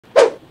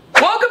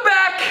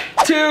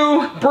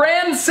2,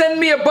 brands send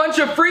me a bunch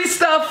of free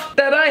stuff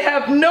that I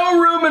have no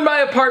room in my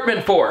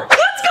apartment for.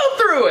 Let's go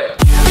through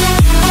it.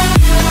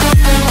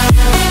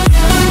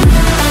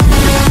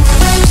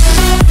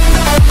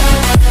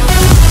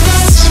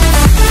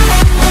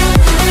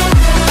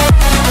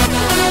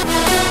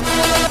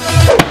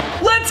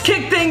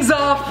 Kick things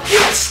off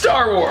with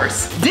Star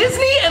Wars.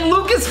 Disney and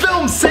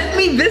Lucasfilm sent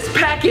me this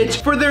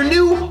package for their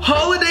new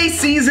holiday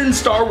season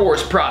Star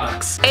Wars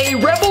products. A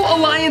Rebel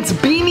Alliance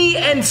beanie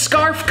and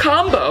scarf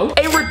combo,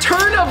 a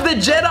Return of the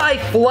Jedi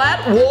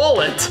flat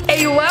wallet,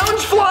 a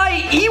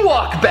Loungefly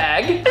Ewok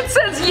bag, it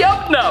says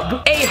Yup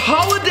Nub, a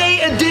holiday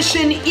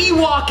edition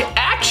Ewok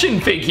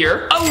action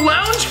figure, a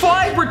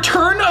Loungefly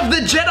Return of the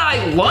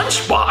Jedi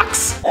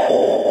lunchbox,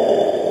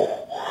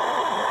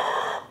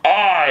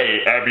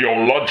 I am your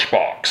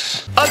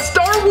lunchbox. a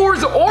Star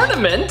Wars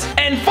ornament,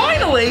 and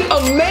finally, a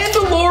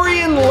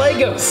Mandalorian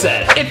Lego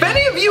set. If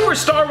any of you are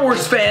Star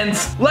Wars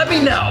fans, let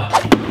me know.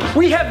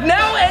 We have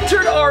now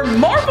entered our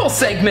Marvel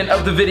segment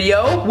of the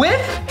video with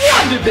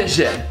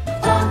WandaVision.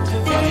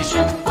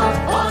 WandaVision,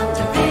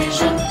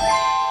 WandaVision,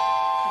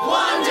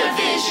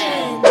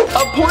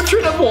 WandaVision. A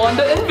portrait of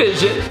Wanda and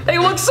Vision. They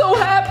look so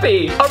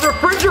happy. A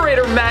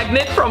refrigerator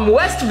magnet from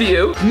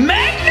Westview.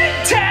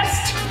 Magnet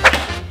test!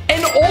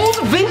 An old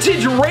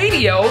vintage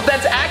radio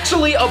that's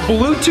actually a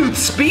Bluetooth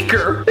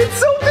speaker. It's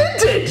so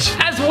vintage.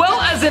 As well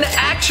as an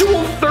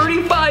actual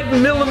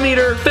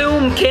 35mm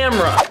film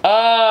camera.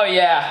 Oh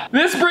yeah,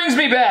 this brings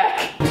me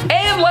back.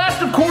 And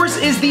last of course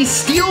is the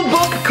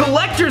Steelbook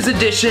Collector's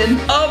Edition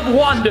of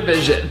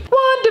WandaVision.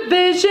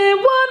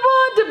 WandaVision,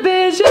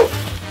 WandaVision.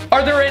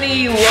 Are there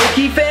any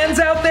low-key fans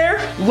out there?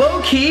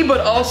 Low-key,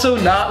 but also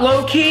not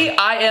low-key.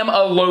 I am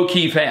a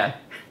low-key fan.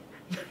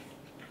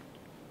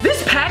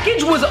 This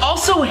package was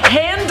also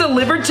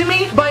hand-delivered to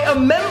me by a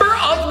member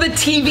of the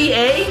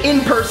TVA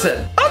in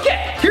person.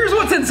 Okay, here's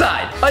what's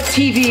inside. A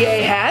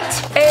TVA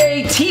hat,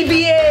 a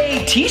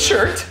TVA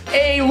t-shirt,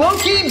 a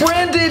Loki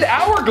branded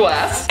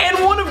hourglass, and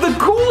one of the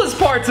coolest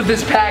parts of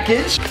this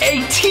package,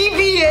 a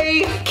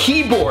TVA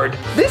keyboard.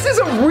 This is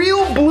a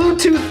real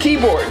Bluetooth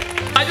keyboard.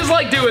 I just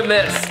like doing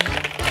this.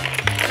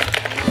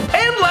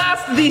 And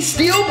last, the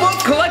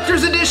Steelbook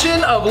Collector's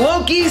Edition of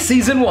Loki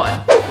Season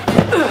 1.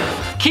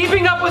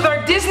 Keeping up with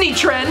our Disney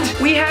trend,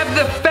 we have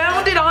the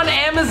Founded on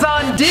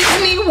Amazon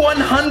Disney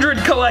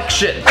 100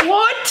 collection.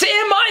 What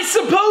am I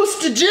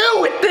supposed to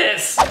do with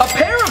this? A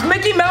pair of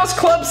Mickey Mouse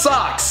Club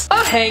socks,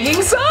 a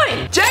hanging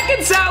sign, Jack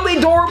and Sally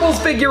Doorables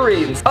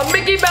figurines, a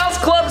Mickey Mouse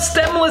Club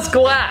stemless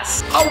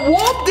glass, a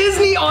Walt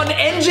Disney on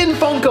Engine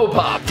Funko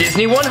Pop,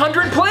 Disney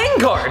 100 playing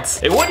cards.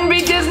 It wouldn't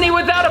be Disney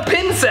without a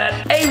pin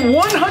set, a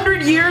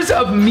 100 Years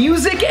of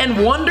Music and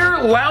Wonder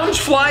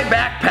Loungefly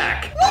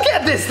backpack. Look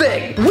at this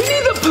thing.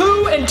 Winnie the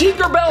Pooh and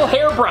Tinkerbell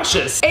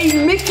hairbrushes, a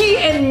Mickey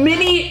and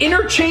Minnie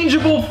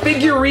interchangeable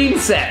figurine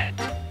set.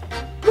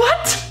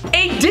 What?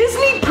 A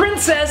Disney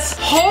Princess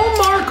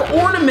Hallmark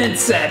ornament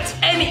set,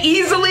 and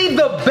easily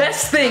the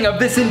best thing of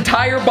this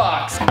entire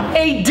box.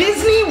 A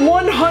Disney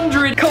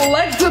 100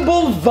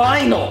 collectible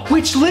vinyl,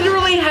 which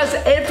literally has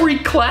every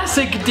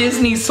classic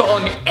Disney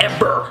song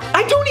ever.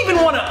 I don't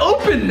even want to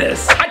open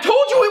this. I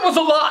told you it was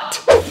a lot.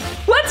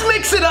 Let's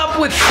mix it up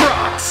with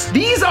Crocs.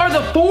 These are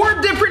the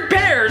 4 different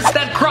pairs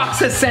that Crocs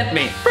has sent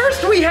me.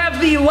 First we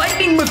have the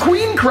Lightning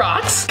McQueen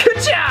Crocs.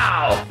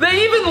 Ka-chow!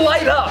 They even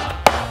light up.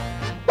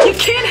 You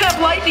can't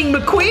have Lightning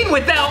McQueen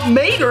without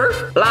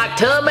Mater. Like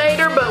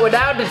Tomater, but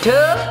without the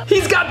tub.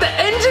 He's got the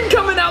engine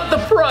coming out the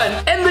front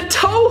and the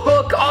tow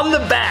hook on the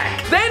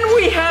back. Then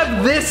we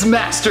have this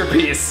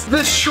masterpiece, the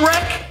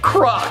Shrek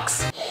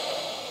Crocs.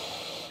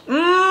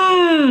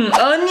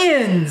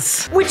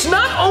 Onions. Which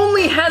not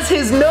only has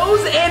his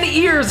nose and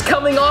ears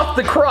coming off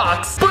the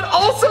Crocs, but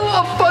also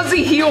a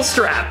fuzzy heel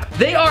strap.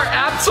 They are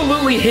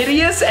absolutely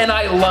hideous and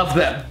I love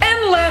them.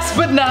 And last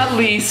but not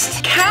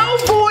least,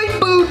 cowboy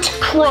boot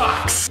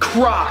Crocs.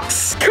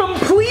 Crocs.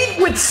 Complete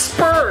with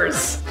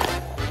spurs.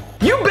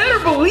 You better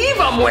believe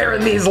I'm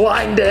wearing these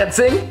line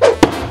dancing.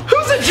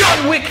 Who's a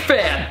John Wick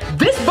fan?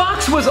 This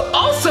box was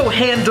also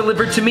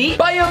hand-delivered to me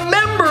by a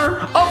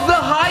member of the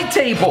High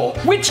Table,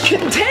 which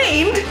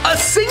contained a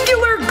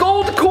singular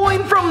gold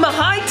coin from the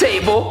High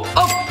Table,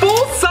 a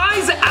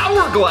full-size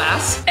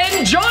hourglass,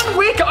 and John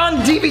Wick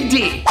on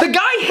DVD. The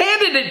guy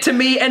handed it to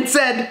me and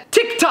said,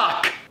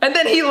 "TikTok," and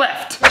then he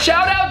left.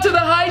 Shout out to the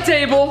High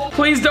Table.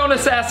 Please don't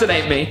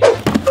assassinate me.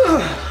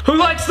 Who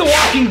likes The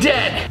Walking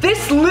Dead?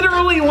 This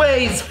literally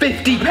weighs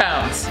 50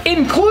 pounds,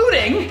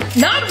 including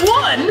not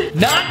 1,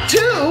 not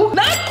 2,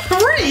 not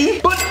 3,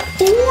 but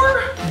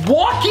 4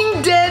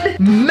 Walking Dead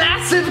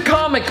massive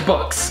comic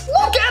books.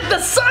 Look at the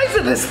size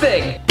of this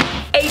thing.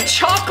 A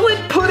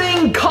chocolate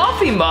pudding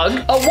coffee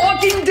mug, a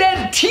Walking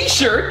Dead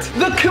t-shirt,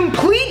 the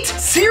complete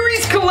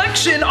series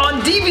collection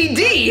on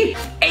DVD,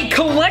 a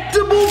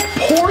collectible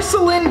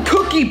porcelain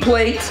cookie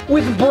plate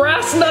with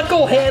brass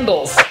knuckle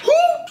handles. Who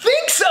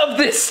thinks of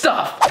this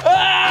stuff?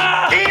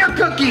 Ah! Eat your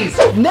cookies!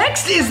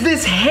 Next is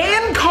this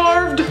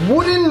hand-carved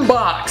wooden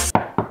box.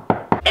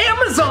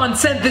 Amazon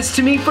sent this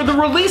to me for the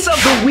release of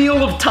the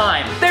Wheel of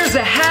Time. There's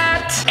a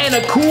hat and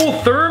a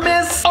cool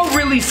thermos, a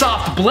really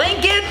soft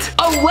blanket,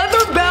 a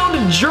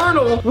leather-bound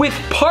journal with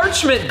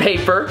parchment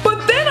paper,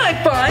 but then I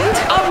find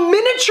a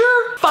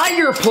miniature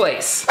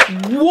fireplace.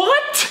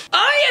 What?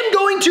 I am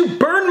going to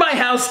burn my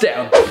house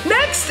down.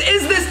 Next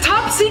is this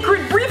top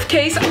secret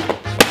briefcase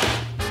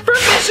for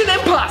Mission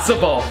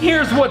Impossible.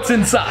 Here's what's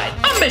inside.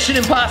 A Mission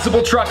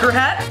Impossible trucker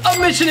hat, a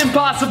Mission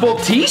Impossible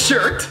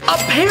t-shirt, a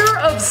pair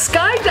of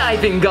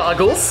skydiving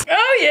goggles.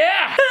 Oh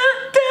yeah!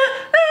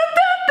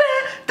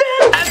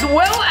 As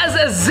well as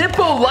a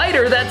Zippo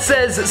lighter that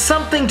says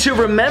something to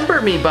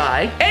remember me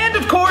by. And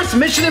of course,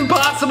 Mission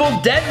Impossible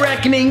Dead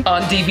Reckoning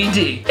on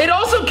DVD. It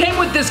also came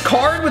with this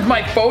card with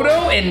my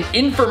photo and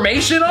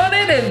information on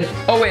it, and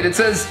oh wait, it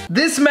says,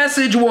 this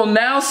message will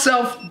now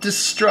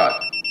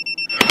self-destruct.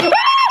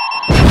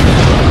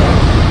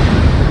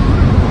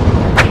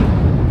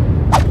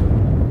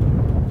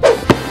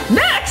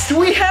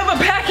 We have a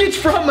package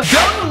from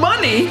Dumb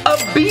Money, a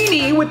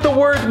beanie with the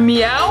word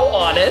meow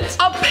on it,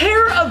 a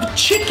pair of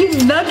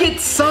chicken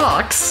nugget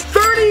socks,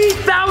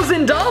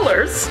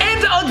 $30,000,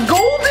 and a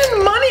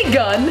golden money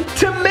gun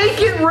to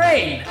make it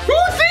rain. Who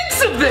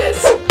thinks of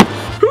this?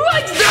 Who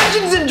likes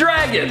Dungeons and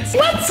Dragons?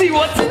 Let's see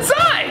what's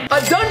inside. A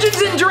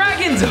Dungeons and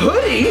Dragons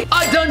hoodie,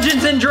 a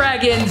Dungeons and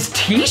Dragons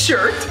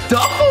t-shirt,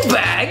 duffel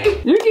bag.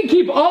 You can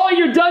keep all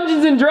your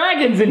Dungeons and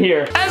Dragons in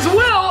here, as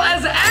well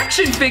as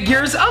action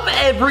figures of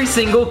every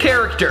single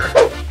character.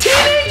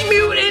 Teenage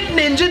Mutant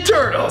Ninja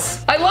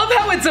Turtles. I love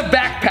how it's a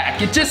backpack.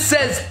 It just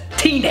says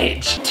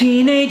Teenage.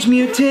 Teenage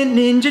Mutant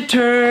Ninja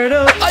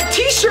Turtle. A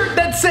t-shirt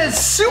that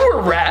says Sewer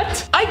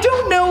Rat. I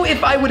don't know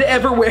if I would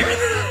ever wear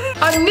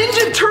a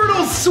Ninja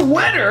Turtle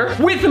sweater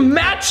with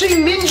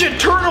matching Ninja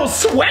Turtle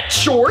sweat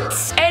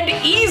shorts. And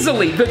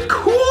easily the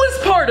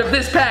coolest part of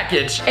this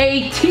package,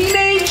 a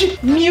Teenage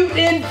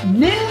Mutant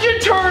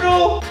Ninja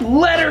Turtle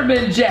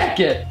Letterman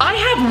jacket. I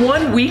have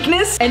one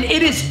weakness, and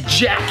it is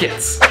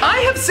jackets. I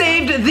have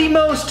saved the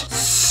most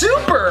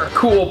super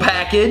cool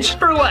package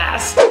for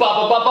last.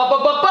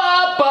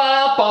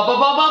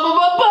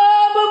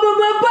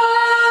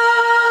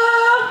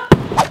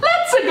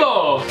 Let's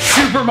go!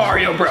 Super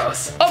Mario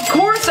Bros. Of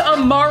course, a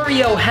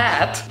Mario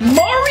hat.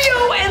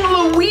 Mario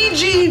and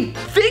Luigi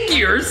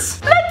figures.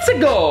 Let's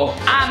go!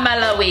 I'm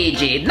a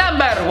Luigi,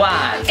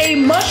 #1. A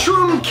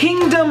Mushroom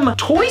Kingdom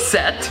toy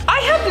set. I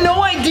have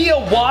no idea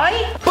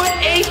why, but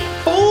a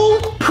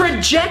full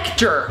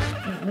projector.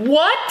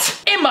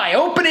 What? Am I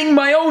opening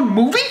my own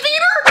movie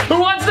theater? Who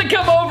wants to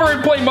come over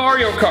and play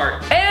Mario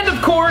Kart? And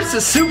of course,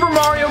 Super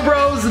Mario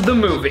Bros. The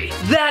movie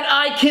that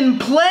I can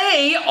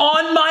play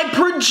on my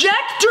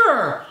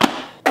projector.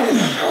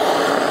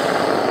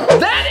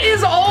 That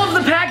is all of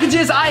the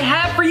packages I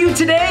have for you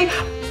today.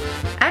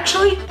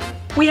 Actually,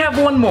 we have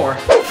one more.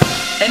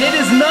 And it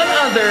is none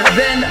other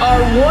than our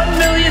 1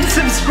 million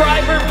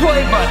subscriber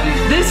play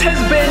button. This has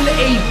been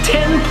a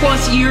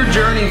 10+ year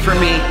journey for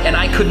me, and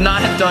I could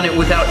not have done it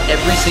without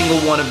every single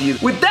one of you.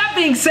 With that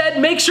being said,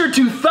 make sure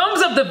to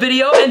thumbs up the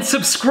video and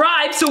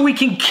subscribe so we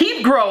can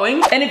keep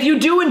growing. And if you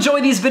do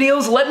enjoy these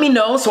videos, let me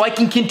know so I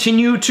can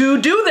continue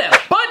to do them.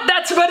 But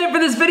that's about it for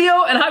this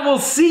video, and I will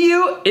see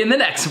you in the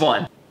next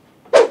one.